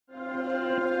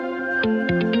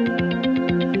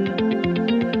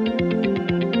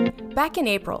Back in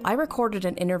April, I recorded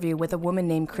an interview with a woman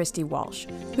named Christy Walsh,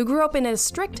 who grew up in a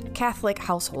strict Catholic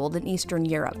household in Eastern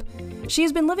Europe. She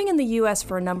has been living in the U.S.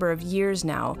 for a number of years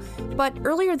now, but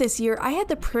earlier this year, I had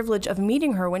the privilege of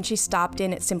meeting her when she stopped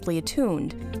in at Simply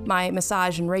Attuned, my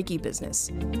massage and Reiki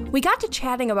business. We got to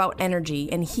chatting about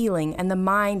energy and healing and the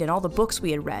mind and all the books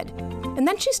we had read. And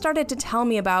then she started to tell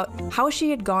me about how she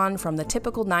had gone from the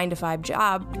typical 9-to-5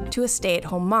 job to a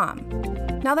stay-at-home mom.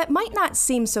 Now, that might not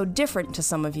seem so different to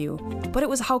some of you, but it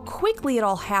was how quickly it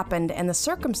all happened and the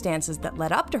circumstances that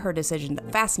led up to her decision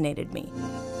that fascinated me.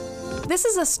 This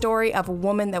is a story of a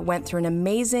woman that went through an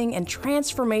amazing and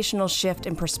transformational shift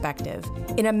in perspective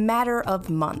in a matter of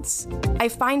months. I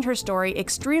find her story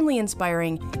extremely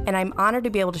inspiring, and I'm honored to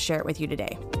be able to share it with you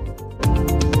today.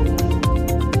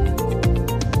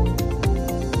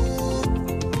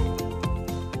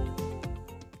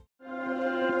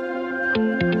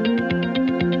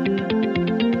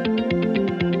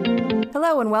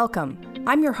 Hello and welcome.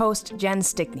 I'm your host, Jen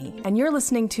Stickney, and you're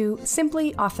listening to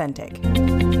Simply Authentic.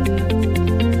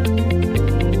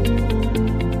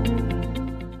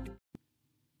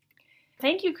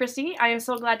 Thank you, Christy. I am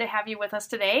so glad to have you with us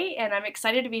today, and I'm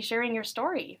excited to be sharing your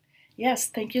story. Yes,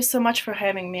 thank you so much for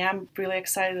having me. I'm really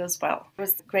excited as well. It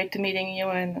was great to meeting you,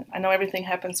 and I know everything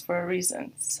happens for a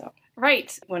reason. So.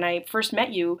 Right. When I first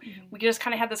met you, we just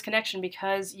kind of had this connection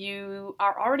because you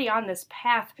are already on this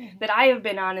path that I have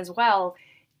been on as well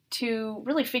to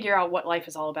really figure out what life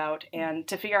is all about and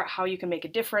to figure out how you can make a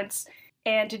difference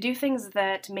and to do things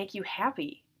that make you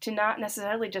happy, to not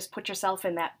necessarily just put yourself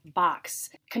in that box,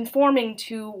 conforming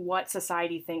to what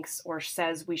society thinks or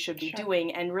says we should be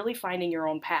doing and really finding your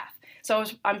own path. So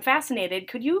I'm fascinated.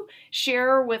 Could you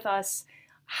share with us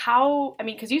how,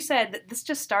 because you said that this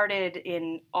just started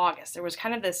in August. There was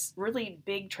kind of this really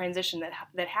big transition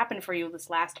that happened for you this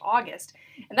last August,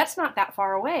 and that's not that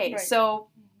far away. Right. So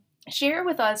share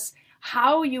with us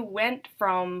how you went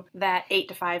from that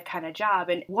 8-to-5 kind of job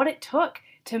and what it took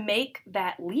to make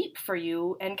that leap for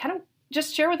you, and kind of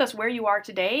just share with us where you are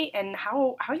today and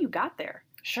how you got there.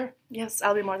 Sure. Yes,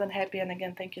 I'll be more than happy. And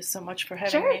again, thank you so much for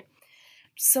having me.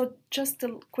 So just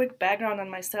a quick background on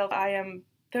myself. I am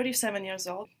 37 years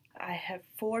old. I have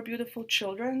 4 beautiful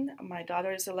children. My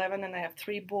daughter is 11 and I have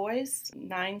 3 boys,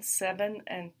 9, 7,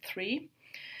 and 3.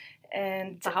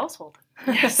 And it's a household.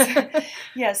 Yes.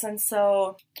 Yes. And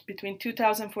so between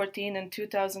 2014 and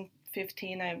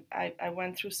 2015, I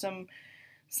went through some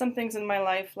things in my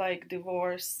life like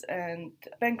divorce and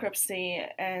bankruptcy.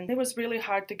 And it was really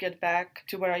hard to get back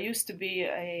to where I used to be,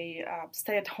 a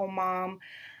stay-at-home mom.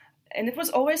 And it was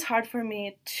always hard for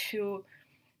me to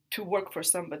work for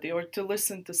somebody or to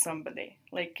listen to somebody.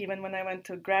 Like even when I went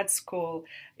to grad school,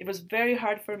 it was very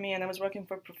hard for me, and I was working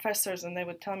for professors and they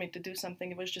would tell me to do something.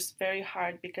 It was just very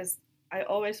hard because I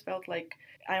always felt like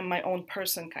I'm my own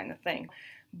person kind of thing.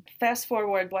 Fast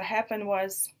forward, what happened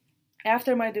was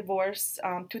after my divorce,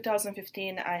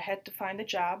 2015, I had to find a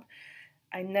job.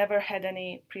 I never had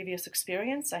any previous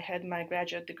experience. I had my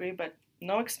graduate degree, but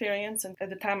no experience, and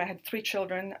at the time I had 3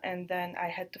 children, and then I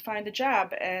had to find a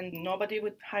job, and nobody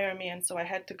would hire me, and so I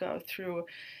had to go through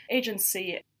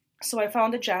agency. So I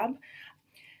found a job.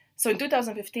 So in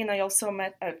 2015, I also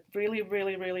met a really,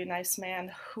 really, really nice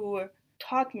man who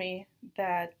taught me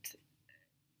that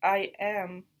I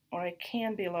am, or I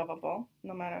can be lovable,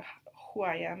 no matter who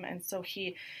I am, and so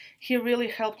he really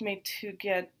helped me to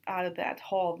get out of that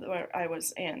hole where I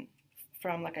was in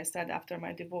from, like I said, after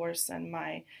my divorce and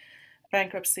my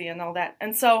bankruptcy and all that.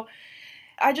 And so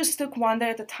I just took one day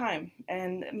at a time.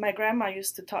 And my grandma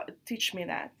used to teach me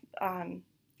that,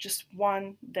 just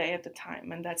one day at a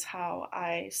time. And that's how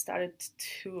I started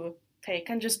to take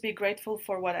and just be grateful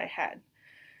for what I had.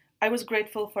 I was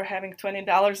grateful for having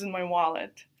 $20 in my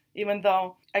wallet, even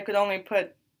though I could only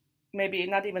put maybe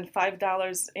not even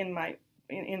 $5 in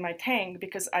my tank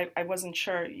because I wasn't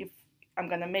sure if I'm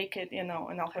going to make it, and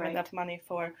I'll have enough money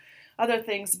for other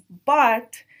things.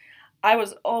 But I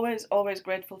was always, always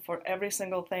grateful for every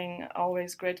single thing,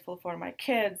 always grateful for my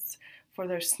kids, for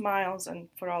their smiles, and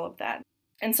for all of that.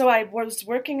 And so I was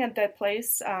working at that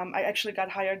place. I actually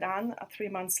got hired on 3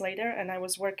 months later, and I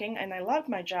was working, and I loved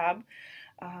my job.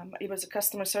 It was a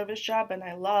customer service job, and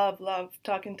I love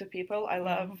talking to people. I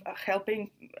love helping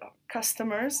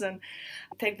customers and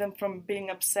take them from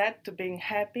being upset to being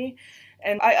happy,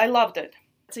 and I loved it.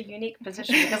 It's a unique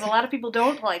position because a lot of people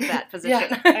don't like that position.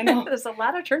 Yeah, I know. There's a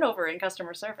lot of turnover in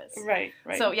customer service. Right.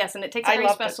 So yes, and it takes a very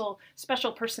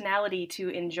special personality to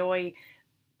enjoy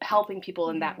helping people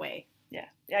in that way. Yeah.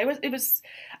 It was.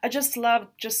 I just loved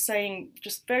just saying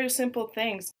just very simple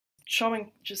things,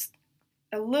 showing just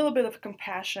a little bit of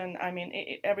compassion, I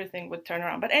mean, everything would turn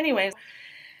around. But anyways,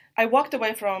 I walked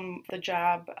away from the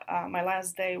job. My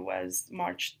last day was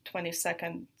March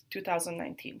 22nd,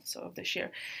 2019, so of this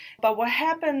year. But what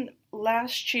happened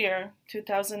last year,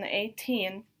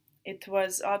 2018, it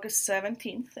was August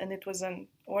 17th, and it was an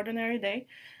ordinary day.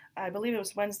 I believe it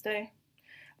was Wednesday.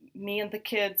 Me and the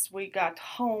kids, we got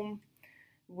home.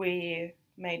 We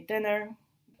made dinner.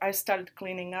 I started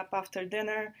cleaning up after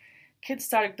dinner. Kids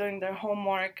started doing their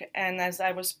homework, and as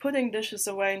I was putting dishes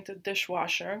away into the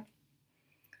dishwasher,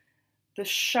 the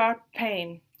sharp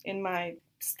pain in my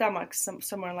stomach,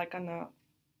 somewhere like on the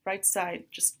right side,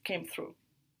 just came through,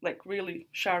 like really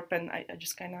sharp, and I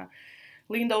just kind of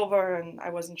leaned over, and I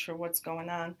wasn't sure what's going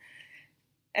on.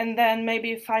 And then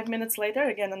maybe 5 minutes later,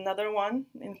 again, another one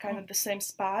in kind of the same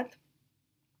spot.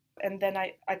 And then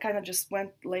I kind of just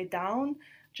went lay down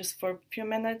just for a few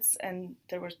minutes, and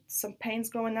there were some pains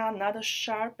going on, not as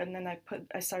sharp. And then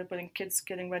I started putting kids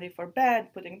getting ready for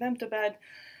bed, putting them to bed.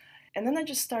 And then I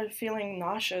just started feeling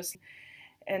nauseous.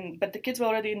 But the kids were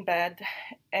already in bed,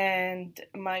 and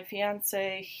my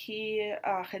fiance, he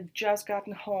had just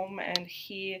gotten home, and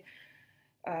he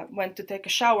went to take a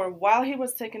shower. While he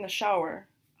was taking a shower,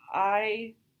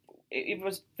 it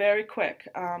was very quick.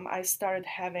 I started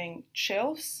having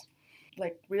chills,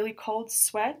 like really cold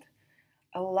sweat,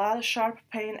 a lot of sharp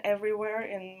pain everywhere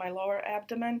in my lower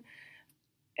abdomen.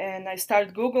 And I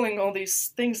started Googling all these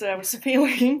things that I was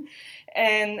feeling.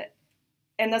 And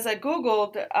as I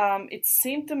Googled, it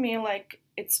seemed to me like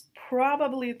it's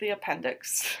probably the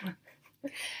appendix.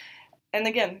 And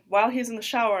again, while he's in the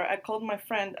shower, I called my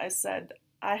friend. I said,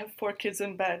 I have 4 kids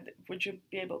in bed. Would you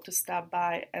be able to stop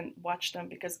by and watch them?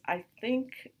 Because I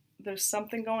think there's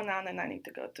something going on and I need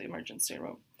to go to the emergency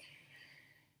room.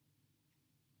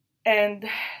 And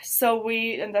so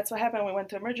and that's what happened. We went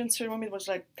to emergency room. It was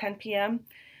like 10 p.m.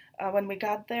 When we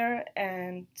got there,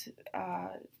 and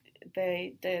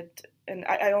they did, and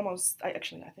I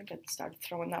think I started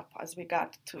throwing up as we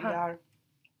got to ER.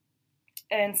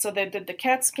 And so they did the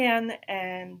CAT scan,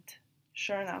 and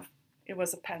sure enough, it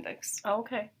was appendix. Oh,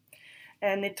 okay.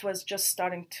 And it was just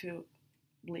starting to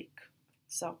leak.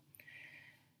 So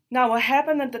now what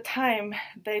happened at the time,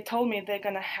 they told me they're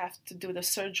going to have to do the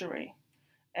surgery.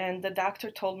 And the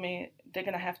doctor told me they're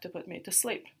going to have to put me to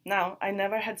sleep. Now, I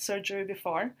never had surgery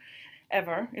before,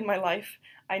 ever in my life.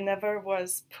 I never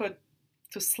was put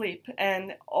to sleep.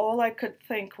 And all I could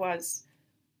think was,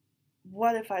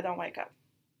 what if I don't wake up?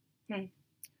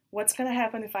 What's going to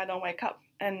happen if I don't wake up?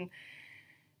 And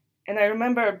I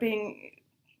remember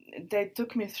they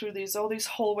took me through all these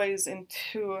hallways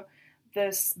into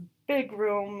this big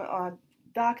room,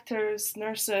 doctors,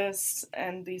 nurses,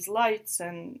 and these lights,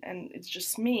 and it's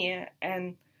just me,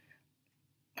 and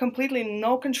completely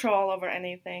no control over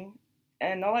anything.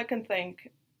 And all I can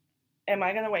think, am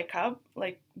I going to wake up?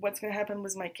 Like, what's going to happen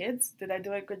with my kids? Did I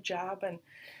do a good job? And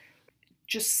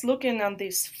just looking on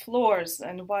these floors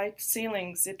and white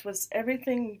ceilings,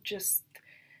 everything just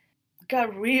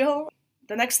got real.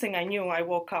 The next thing I knew, I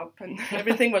woke up and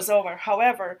everything was over.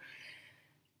 However,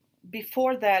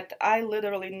 before that, I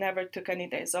literally never took any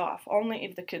days off, only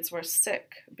if the kids were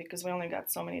sick, because we only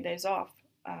got so many days off,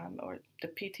 or the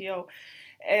PTO.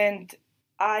 And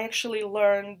I actually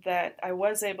learned that I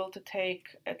was able to take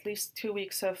at least 2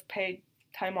 weeks of paid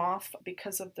time off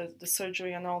because of the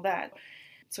surgery and all that.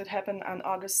 So it happened on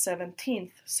August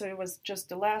 17th. So it was just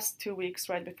the last 2 weeks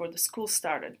right before the school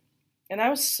started. And I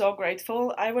was so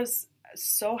grateful. I was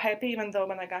so happy, even though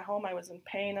when I got home I was in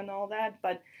pain and all that.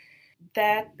 But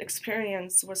that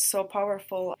experience was so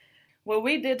powerful. What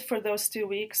we did for those 2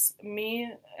 weeks,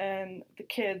 me and the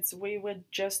kids, we would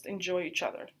just enjoy each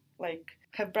other, like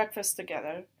have breakfast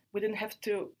together. We didn't have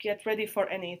to get ready for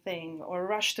anything or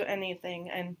rush to anything.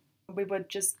 And we would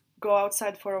just go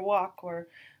outside for a walk or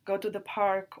go to the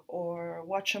park or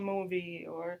watch a movie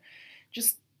or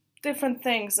just different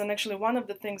things. And actually one of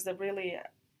the things that really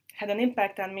had an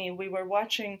impact on me, we were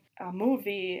watching a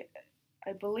movie,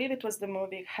 I believe it was the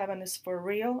movie Heaven is for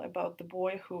Real, about the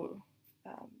boy who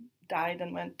died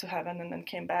and went to heaven and then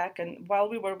came back. And while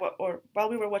we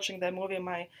were watching that movie,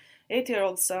 my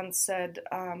 8-year-old son said,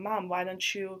 Mom, why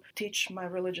don't you teach my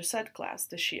religious ed class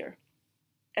this year?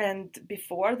 And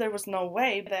before, there was no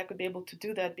way that I could be able to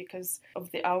do that because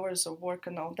of the hours of work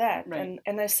and all that. Right.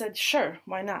 And I said, sure,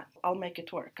 why not? I'll make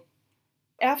it work.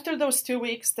 After those 2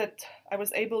 weeks that I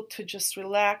was able to just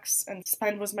relax and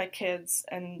spend with my kids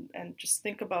and just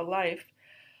think about life,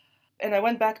 and I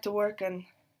went back to work and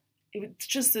it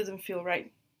just didn't feel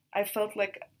right. I felt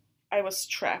like I was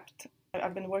trapped.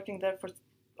 I've been working there for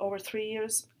over 3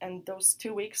 years, and those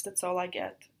 2 weeks, that's all I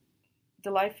get.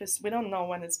 the life is, we don't know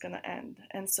when it's going to end.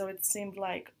 And so it seemed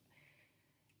like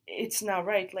it's not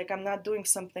right. Like I'm not doing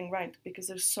something right because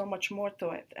there's so much more to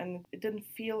it. And it didn't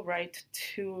feel right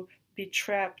to be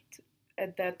trapped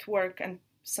at that work and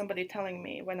somebody telling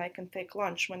me when I can take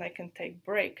lunch, when I can take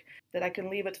break, that I can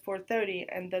leave at 4:30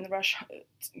 and then rush,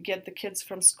 get the kids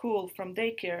from school, from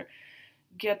daycare,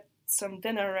 get some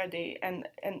dinner ready, and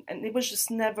it was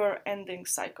just never ending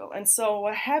cycle. And so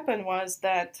what happened was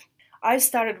that I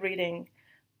started reading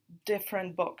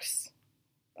different books,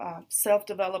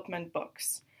 self-development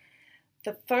books.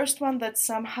 The first one that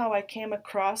somehow I came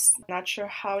across, not sure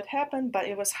how it happened, but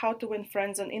it was How to Win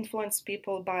Friends and Influence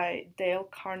People by Dale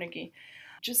Carnegie.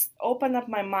 Just opened up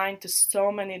my mind to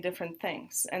so many different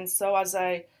things. And so as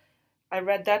I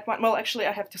read that one, well, actually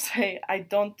I have to say I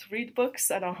don't read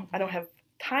books. I don't have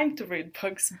time to read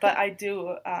books, but I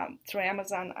do, through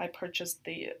Amazon, I purchased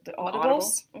the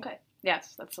Audibles. Okay.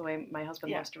 Yes, that's the way my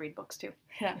husband loves to read books too.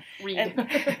 Yeah. Read.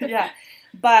 Yeah.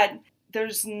 But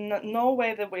there's no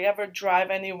way that we ever drive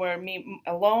anywhere, me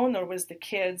alone or with the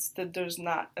kids, that there's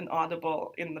not an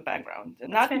Audible in the background.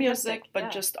 That's not fantastic. Music, but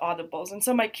just Audibles. And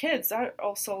so my kids are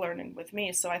also learning with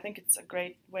me. So I think it's a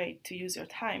great way to use your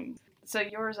time. So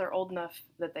yours are old enough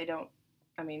that they don't,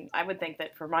 I mean, I would think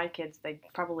that for my kids, they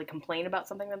probably complain about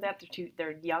something like that.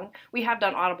 They're young. We have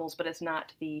done Audibles, but it's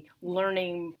not the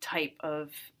learning type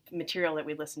of material that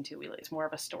we listen to. It's more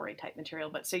of a story type material.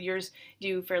 But so yours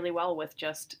do fairly well with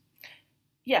just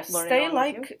Yes, learning they on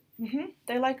like.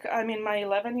 They like. I mean, my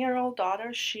 11-year-old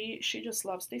daughter, she just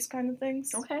loves these kind of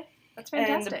things. Okay, that's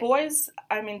fantastic. And the boys,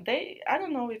 I mean, I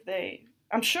don't know if they.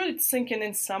 I'm sure it's sinking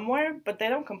in somewhere, but they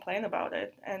don't complain about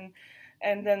it.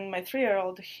 And then my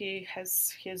 3-year-old, he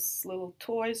has his little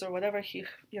toys or whatever.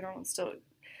 So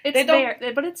it's there,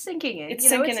 but it's sinking in. It's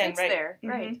sinking in, it's right? There,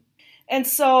 right. And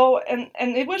so, and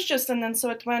it was just, and then so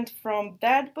it went from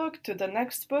that book to the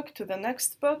next book to the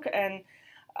next book, and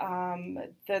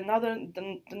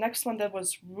the next one that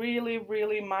was really,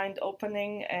 really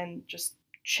mind-opening and just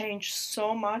changed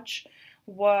so much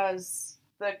was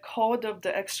The Code of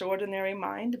the Extraordinary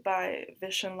Mind by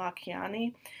Vishen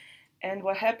Lakhiani. And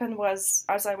what happened was,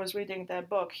 as I was reading that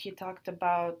book, he talked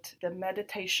about the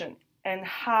meditation and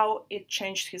how it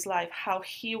changed his life, how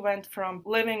he went from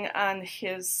living on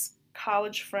his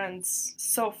college friend's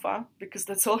sofa, because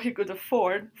that's all he could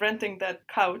afford, renting that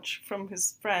couch from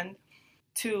his friend,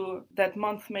 to that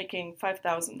month making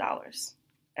 $5,000.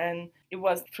 And it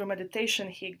was through meditation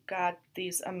he got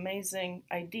these amazing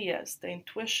ideas, the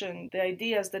intuition, the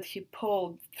ideas that he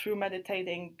pulled through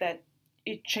meditating, that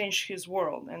it changed his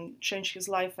world and changed his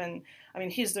life. And I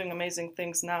mean, he's doing amazing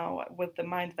things now with the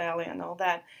Mind Valley and all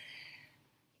that.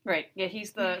 Right. Yeah,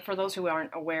 he's for those who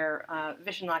aren't aware,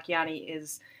 Vishen Lakhiani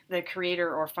is the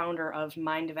creator or founder of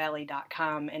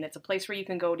mindvalley.com, and it's a place where you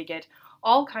can go to get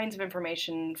all kinds of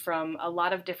information from a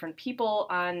lot of different people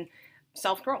on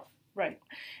self-growth. Right.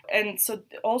 And so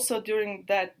also during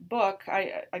that book,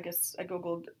 I guess I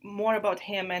Googled more about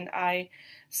him, and I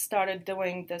started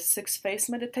doing the 6-phase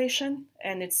meditation,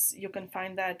 and you can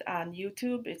find that on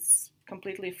YouTube. It's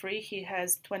completely free. He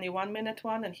has 21-minute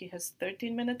one and he has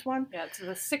 13-minute one. Yeah, it's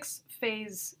the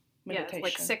 6-phase meditation. Yeah,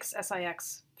 like 6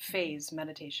 SIX phase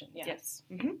meditation. Yeah. Yes.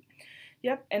 Mm-hmm.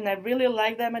 Yep, and I really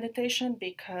like that meditation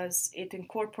because it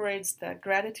incorporates the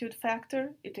gratitude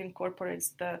factor, it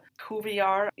incorporates the who we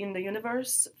are in the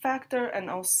universe factor,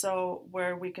 and also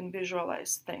where we can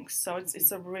visualize things. So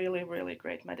it's a really, really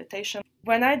great meditation.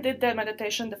 When I did that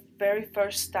meditation the very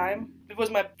first time, it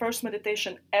was my first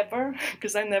meditation ever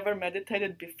because I never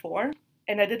meditated before.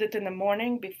 And I did it in the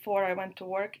morning before I went to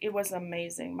work. It was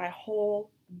amazing. My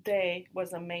whole day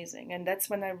was amazing. And that's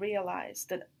when I realized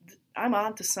that I'm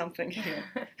onto something here.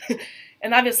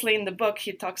 And obviously in the book,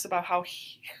 he talks about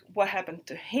what happened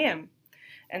to him.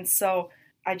 And so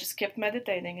I just kept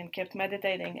meditating.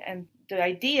 And the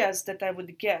ideas that I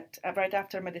would get right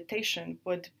after meditation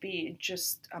would be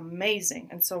just amazing.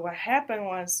 And so what happened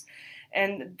was,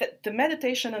 and the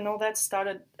meditation and all that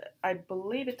started, I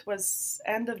believe it was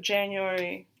end of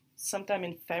January, sometime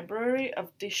in February of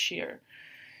this year.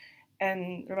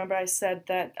 And remember I said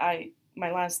that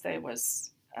my last day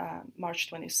was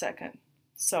March 22nd.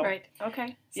 So right.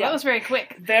 Okay. So that was very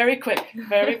quick. Very quick.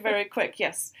 Very, very quick.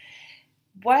 Yes.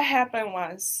 What happened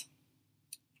was,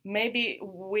 maybe a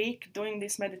week doing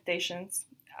these meditations,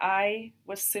 I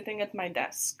was sitting at my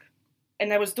desk.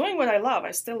 And I was doing what I love.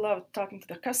 I still love talking to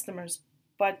the customers,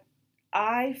 but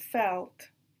I felt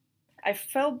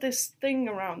this thing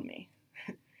around me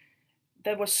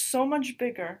that was so much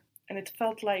bigger, and it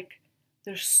felt like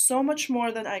there's so much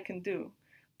more that I can do.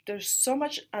 There's so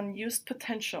much unused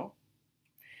potential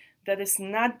that is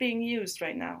not being used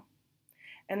right now.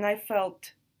 And I felt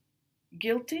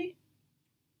guilty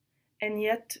and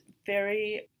yet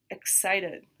very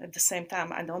excited at the same time.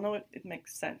 I don't know if it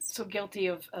makes sense. So guilty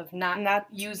of not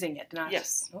using it.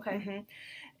 Yes. Okay. Mm-hmm.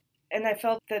 And I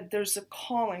felt that there's a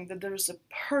calling, that there's a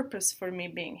purpose for me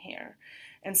being here.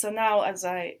 And so now, as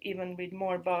I even read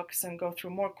more books and go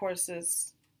through more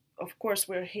courses, of course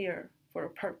we're here for a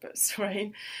purpose,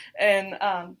 right? And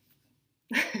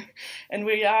and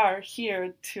we are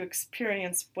here to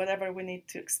experience whatever we need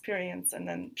to experience, and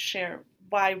then share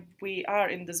why we are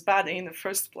in this body in the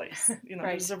first place. You know,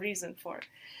 Right. There's a reason for it.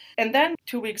 And then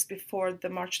 2 weeks before the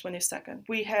March 22nd,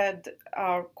 we had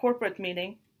our corporate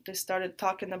meeting. They started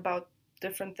talking about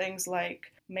different things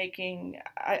like making,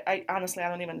 I honestly, I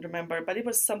don't even remember, but it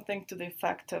was something to the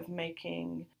effect of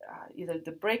making either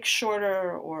the break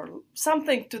shorter or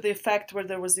something to the effect where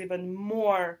there was even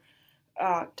more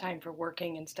time for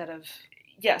working instead of...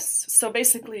 Yes. So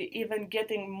basically even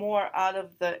getting more out of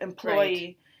the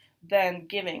employee than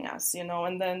giving us,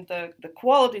 and then the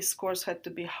quality scores had to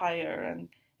be higher.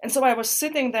 And so I was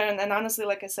sitting there, and honestly,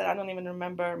 like I said, I don't even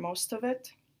remember most of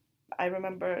it. I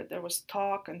remember there was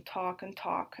talk and talk and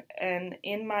talk, and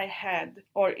in my head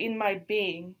or in my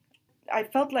being, I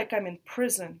felt like I'm in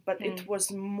prison, but it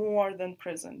was more than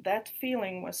prison. That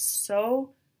feeling was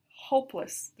so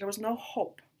hopeless. There was no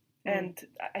hope. And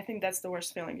I think that's the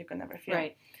worst feeling you can ever feel.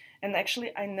 Right. And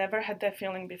actually, I never had that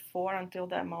feeling before until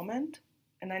that moment.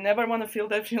 And I never want to feel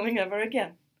that feeling ever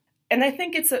again. And I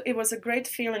think it was a great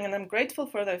feeling, and I'm grateful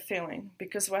for that feeling,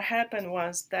 because what happened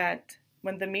was that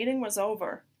when the meeting was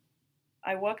over,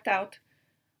 I walked out,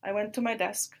 I went to my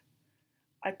desk,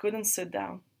 I couldn't sit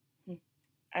down.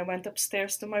 I went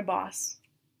upstairs to my boss.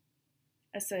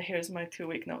 I said, here's my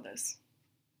 2-week notice.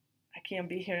 I can't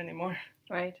be here anymore.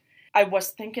 Right. I was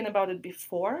thinking about it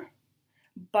before,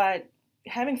 but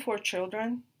having 4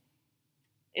 children,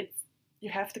 you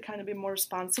have to kind of be more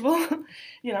responsible,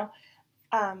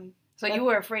 So you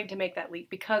were afraid to make that leap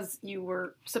because you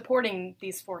were supporting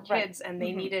these 4 kids, and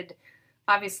they needed,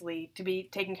 obviously, to be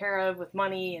taken care of with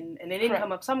money and an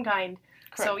income of some kind.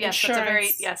 Correct. So yes,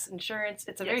 Insurance. Insurance.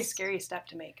 It's a very scary step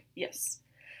to make. Yes,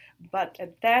 but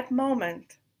at that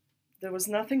moment, there was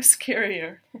nothing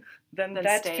scarier than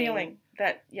that staying. feeling.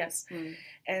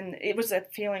 And it was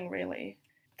that feeling, really.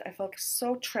 I felt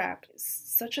so trapped. It's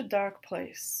such a dark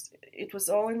place. It was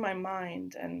all in my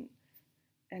mind and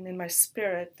in my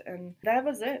spirit, and that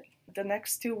was it. The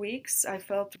next 2 weeks, I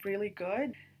felt really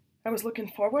good. I was looking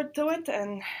forward to it,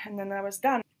 and then I was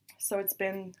done. So it's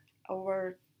been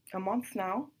over a month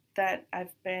now that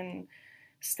I've been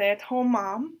stay-at-home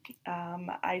mom.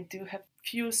 I do have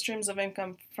few streams of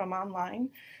income from online.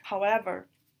 However,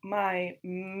 my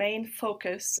main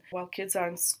focus while kids are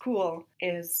in school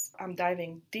is I'm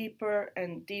diving deeper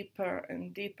and deeper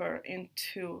and deeper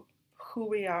into who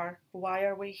we are, why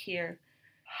are we here,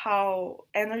 how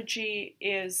energy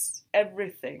is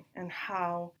everything, and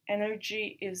how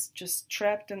energy is just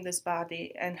trapped in this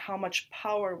body, and how much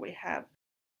power we have.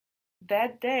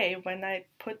 That day when I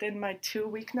put in my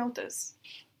 2-week notice,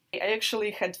 I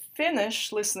actually had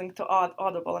finished listening to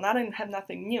Audible, and I didn't have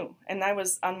nothing new. And I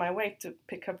was on my way to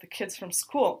pick up the kids from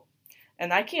school.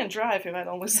 And I can't drive if I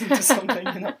don't listen to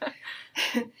something,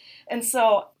 And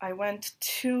so I went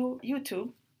to YouTube,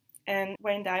 and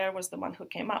Wayne Dyer was the one who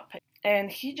came up. And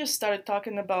he just started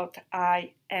talking about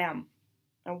I am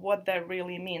and what that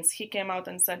really means. He came out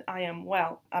and said, I am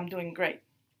well, I'm doing great.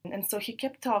 And so he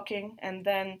kept talking, and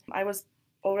then I was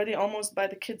already almost by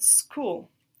the kids' school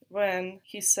when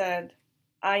he said,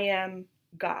 I am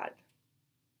God.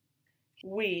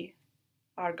 We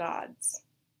are gods.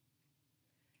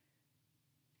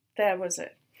 That was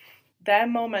it. That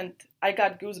moment, I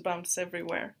got goosebumps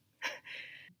everywhere.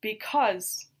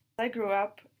 Because I grew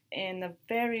up in a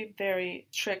very, very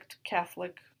strict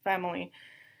Catholic family.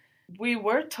 We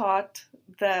were taught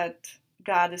that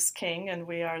God is king and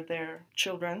we are their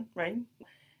children, right?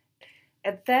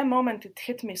 At that moment, it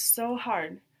hit me so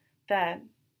hard that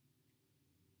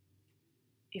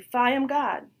if I am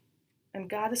God and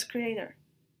God is creator,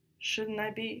 shouldn't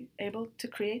I be able to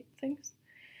create things?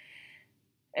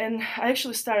 And I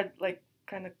actually started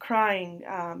kind of crying,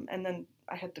 and then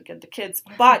I had to get the kids.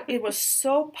 But it was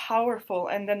so powerful,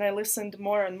 and then I listened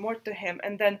more and more to him.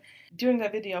 And then during the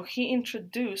video, he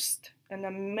introduced an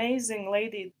amazing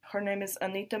lady. Her name is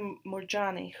Anita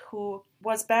Murjani, who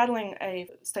was battling a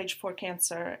stage 4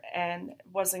 cancer and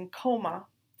was in coma.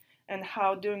 And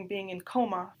how during being in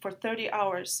coma for 30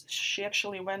 hours, she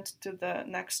actually went to the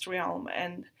next realm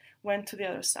and went to the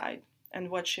other side. and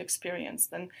what she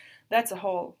experienced. And that's a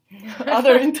whole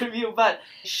other interview, but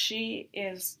she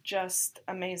is just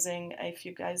amazing. If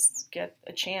you guys get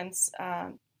a chance,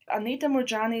 Anita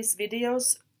Moorjani's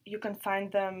videos, you can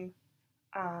find them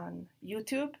on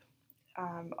YouTube.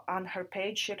 On her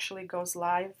page, she actually goes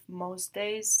live most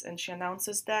days, and she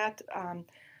announces that.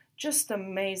 Just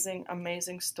amazing,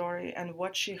 amazing story, and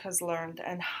what she has learned,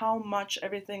 and how much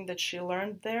everything that she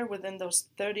learned there within those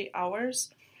 30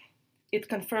 hours, it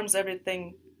confirms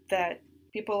everything that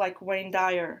people like Wayne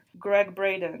Dyer, Greg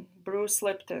Braden, Bruce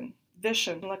Lipton,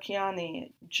 Vishen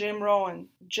Lakhiani, Jim Rohn,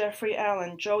 Jeffrey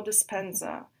Allen, Joe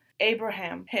Dispenza,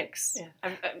 Abraham Hicks.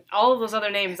 Yeah. All of those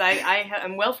other names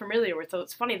I'm well familiar with, so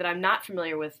it's funny that I'm not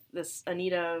familiar with this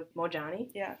Anita Moorjani.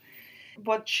 Yeah.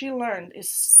 What she learned is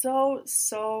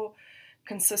so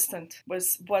consistent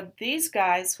with what these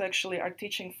guys who actually are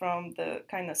teaching from the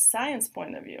kind of science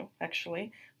point of view,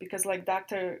 actually, because like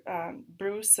Dr.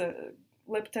 Bruce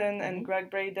Lipton and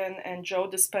Greg Braden and Joe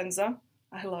Dispenza,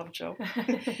 I love Joe,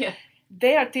 Yeah.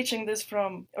 They are teaching this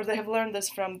from, or they have learned this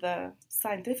from the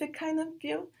scientific kind of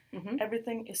view.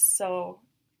 Everything is so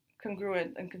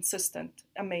congruent and consistent.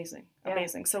 Amazing.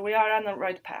 So we are on the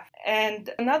right path. And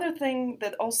another thing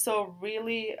that also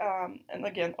really, and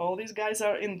again, all these guys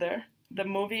are in there, the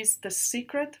movies The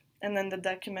Secret and then the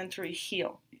documentary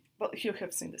Heal. Well, you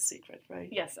have seen The Secret, right?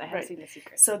 Yes, I have seen The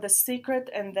Secret. So The Secret,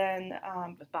 and then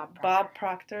with Bob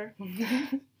Proctor.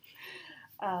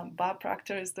 Bob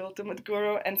Proctor is the ultimate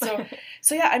guru. And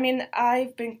so yeah, I mean,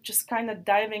 I've been just kind of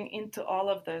diving into all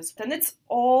of this. And it's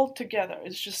all together.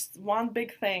 It's just one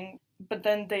big thing. But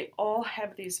then they all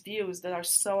have these views that are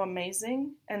so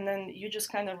amazing. And then you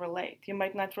just kind of relate. You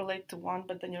might not relate to one,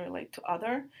 but then you relate to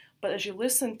other. But as you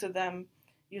listen to them,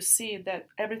 you see that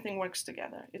everything works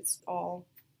together. It's all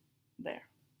there.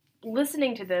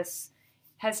 Listening to this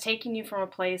has taken you from a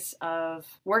place of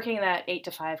working that 8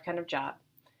 to 5 kind of job,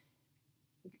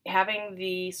 having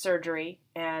the surgery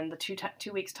and the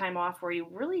two weeks time off, where you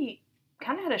really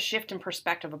kind of had a shift in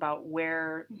perspective about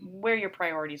where your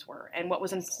priorities were and what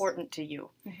was important to you.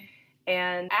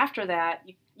 And after that,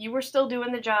 you were still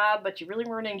doing the job, but you really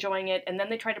weren't enjoying it. And then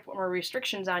they tried to put more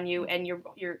restrictions on you, and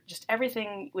you're just,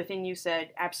 everything within you said,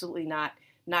 absolutely not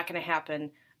going to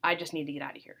happen. I just need to get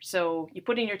out of here. So you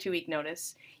put in your 2-week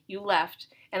notice, you left,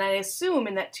 and I assume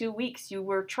in that 2 weeks you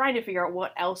were trying to figure out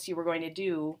what else you were going to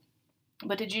do.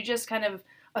 But did you just kind of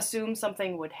assume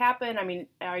something would happen? I mean,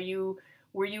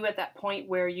 were you at that point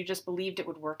where you just believed it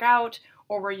would work out,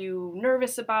 or were you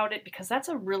nervous about it? Because that's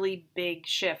a really big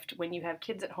shift when you have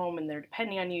kids at home and they're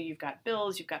depending on you. You've got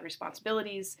bills, you've got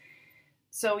responsibilities.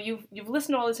 So you've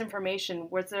listened to all this information.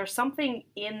 Was there something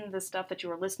in the stuff that you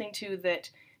were listening to that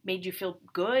made you feel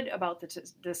good about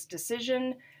this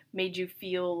decision, made you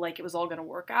feel like it was all going to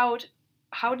work out?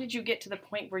 How did you get to the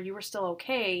point where you were still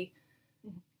okay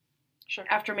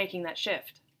after making that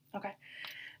shift? Okay.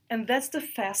 And that's the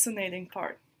fascinating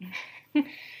part.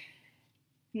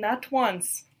 Not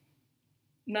once,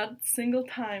 not a single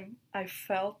time I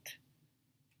felt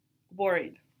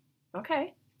worried.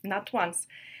 Okay. Not once.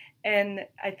 And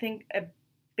I think a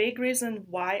big reason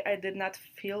why I did not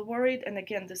feel worried, and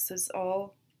again, this is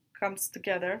all comes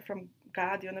together from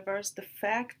God, universe, the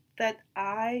fact that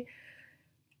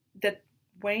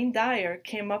Wayne Dyer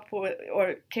came up with,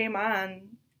 or came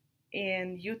on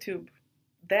in YouTube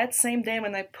that same day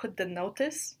when I put the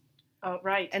notice. Oh,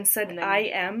 right. And said, I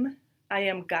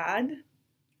am God,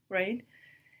 right?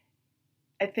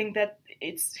 I think that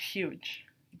it's huge,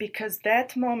 because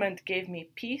that moment gave me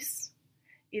peace.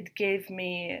 It gave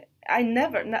me,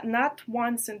 not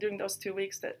once during those 2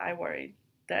 weeks that I worried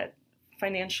that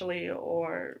financially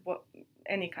or what,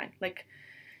 any kind. Like,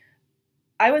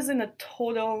 I was in a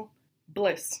total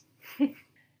bliss.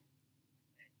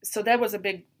 So that was a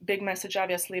big message,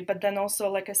 obviously. But then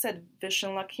also, like I said,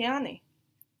 Vishen Lakhiani,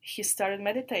 he started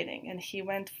meditating and he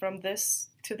went from this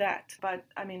to that. But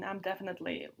I mean, I'm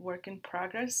definitely work in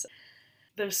progress.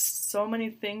 There's so many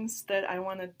things that I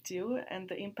want to do and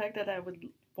the impact that I would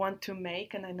want to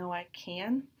make, and I know I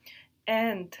can.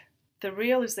 And the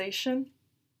realization,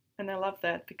 and I love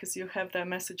that because you have that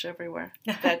message everywhere,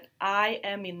 that I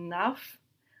am enough.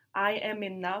 I am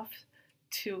enough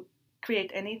to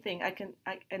create anything.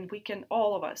 And we can,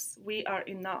 all of us, we are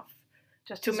enough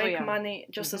just to make money,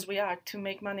 just as we are, to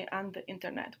make money on the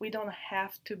internet. We don't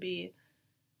have to be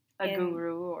a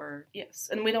guru or... Yes,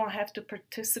 and we don't have to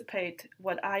participate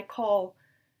what I call,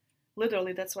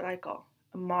 literally that's what I call,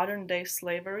 a modern day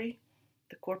slavery,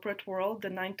 the corporate world, the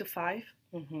 9 to 5.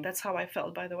 Mm-hmm. That's how I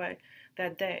felt, by the way,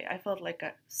 that day. I felt like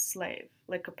a slave,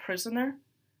 like a prisoner.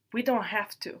 We don't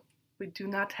have to. We do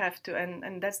not have to.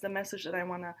 And that's the message that I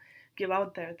want to give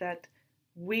out there, that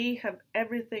we have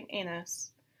everything in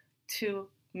us to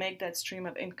make that stream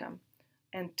of income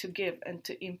and to give and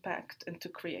to impact and to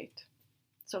create.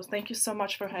 So thank you so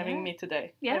much for having me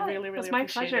today. Yeah, I really, really it's my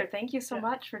appreciate pleasure. it. Thank you so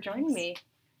much for joining me.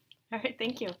 All right,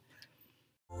 thank you.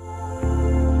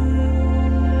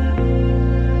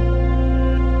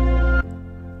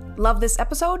 Love this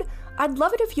episode? I'd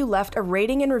love it if you left a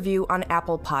rating and review on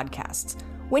Apple Podcasts.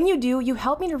 When you do, you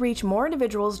help me to reach more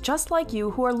individuals just like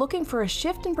you who are looking for a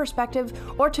shift in perspective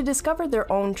or to discover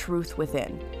their own truth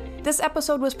within. This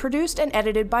episode was produced and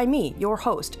edited by me, your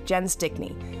host, Jen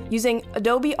Stickney, using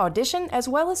Adobe Audition as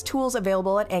well as tools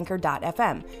available at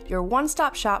Anchor.fm, your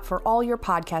one-stop shop for all your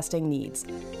podcasting needs.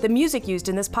 The music used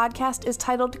in this podcast is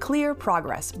titled Clear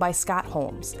Progress by Scott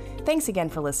Holmes. Thanks again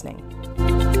for listening.